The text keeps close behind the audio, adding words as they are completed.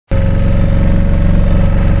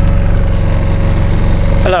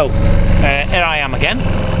Hello, here I am again.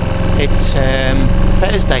 It's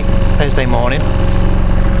Thursday morning,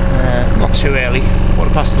 not too early,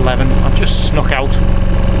 11:15. I've just snuck out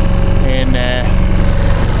in,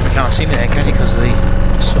 you can't see me there, can you, because of the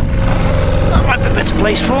sun. That might be a better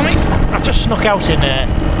place for me. I've just snuck out in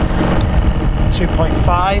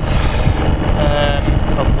 2.5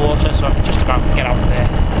 of water, so I can just about get out there.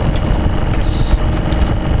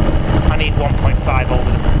 I need 1.5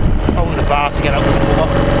 over the bar to get out of the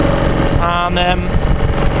water. And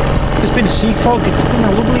there's been a sea fog. It's been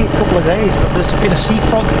a lovely couple of days, but there's been a sea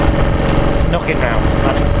fog knocking round,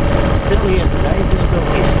 and it's still here today.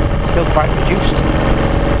 Visibility is still quite reduced.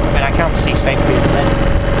 I mean, I can't see St. Peter's there.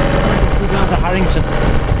 I can see down to Harrington.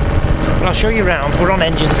 But I'll show you around. We're on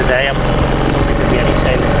engine today. I don't think there'll be any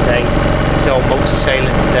sailing today. It's all motor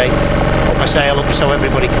sailing today. Put my sail up so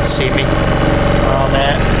everybody can see me.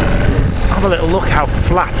 Have a little look how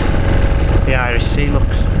flat the Irish Sea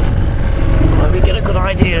looks. Let me get a good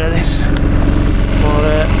idea of this.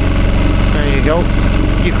 But there you go.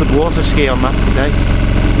 You could water ski on that today.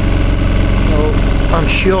 So I'm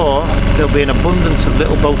sure there'll be an abundance of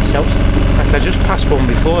little boats out. In fact, I just passed one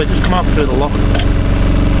before. I just come out through the lock.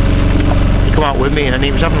 He come out with me and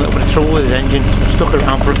he was having a little bit of trouble with his engine. So I stuck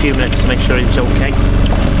around for a few minutes to make sure he was okay.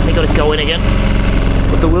 He got it going again.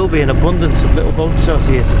 But there will be an abundance of little boats out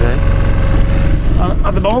here today.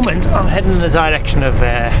 At the moment I'm heading in the direction of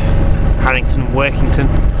Harrington and Workington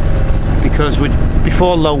because we're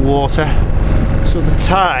before low water, so the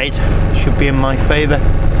tide should be in my favour.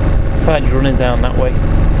 The tide's running down that way.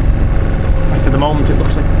 Like at the moment it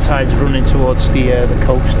looks like the tide's running towards the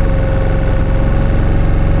coast.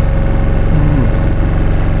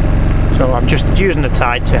 So I'm just using the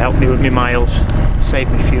tide to help me with my miles,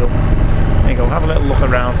 save me fuel. There you go, have a little look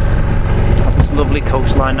around at this lovely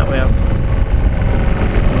coastline that we have.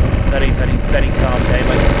 Very, very, very calm day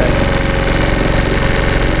like today.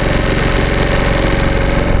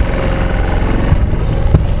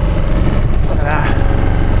 Look at that.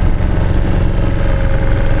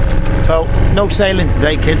 So, no sailing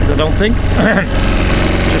today, kids, I don't think.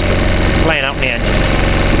 Just playing out my engine.